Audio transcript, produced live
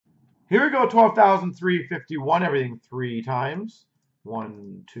Here we go, 12,351, everything 3 times.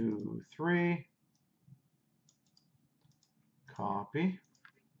 1, 2, 3. Copy.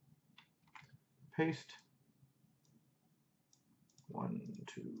 Paste. 1,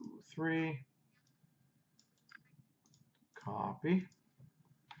 2, 3. Copy.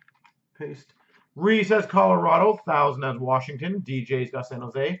 Paste. Reese has Colorado. 1,000 has Washington. DJ's got San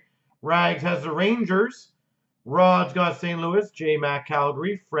Jose. Rags has the Rangers. Rod's got St. Louis. J-Mac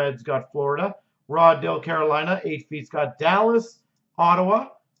Calgary. Fred's got Florida. Rod Dale Carolina. 8 Feet's got Dallas. Ottawa.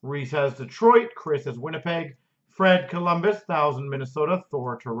 Reese has Detroit. Chris has Winnipeg. Fred Columbus. 1,000 Minnesota.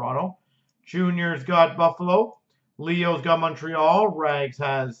 Thor Toronto. Junior's got Buffalo. Leo's got Montreal. Rags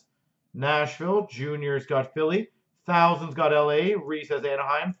has Nashville. Junior's got Philly. 1,000's got LA. Reese has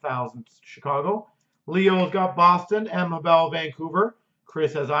Anaheim. 1,000's Chicago. Leo's got Boston. M. Habel Vancouver.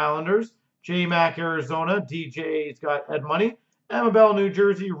 Chris has Islanders. J-Mac Arizona. DJ's got Ed Money. M. Habel New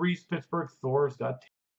Jersey. Reese Pittsburgh. Thor's got